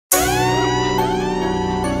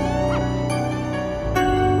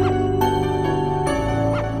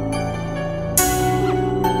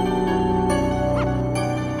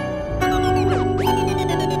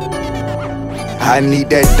I need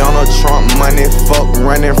that Donald Trump money, fuck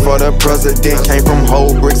running for the president. Came from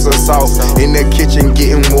whole bricks of sauce, in the kitchen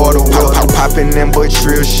getting water well. Popping them but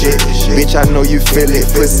real shit. Bitch, I know you feel it.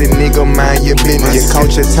 Pussy nigga, mind your business. You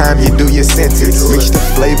count your time, you do your sentence. Mix the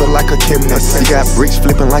flavor like a chemist. You got bricks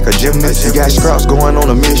flipping like a gymnast. You got scraps going on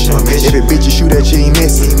a mission. Every bitch you shoot at, you ain't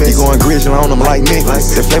missing. You going grizzly on them like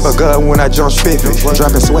niggas. The flavor good when I jump spiffing.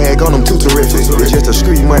 Dropping swag on them too terrific. It's just a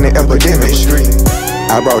street money epidemic.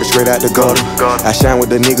 I brought it straight out the gutter. I shine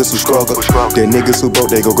with the niggas who struggle. The niggas who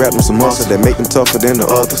broke, they go grab them some muscle that make them tougher than the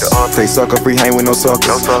others. They sucker free, hang with no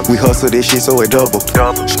suckers. We hustle this shit so it double.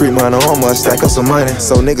 Street money on us, stack up some money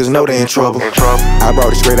so niggas know they in trouble. I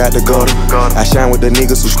brought it straight out the gutter. I shine with the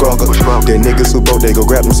niggas who struggle. The niggas who broke, they go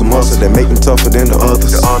grab them some muscle that make them tougher than the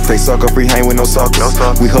others. They sucker free, hang with no suckers.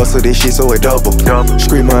 We hustle this shit so it double.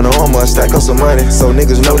 Street money on us, stack up some money so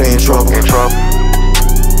niggas know they in trouble.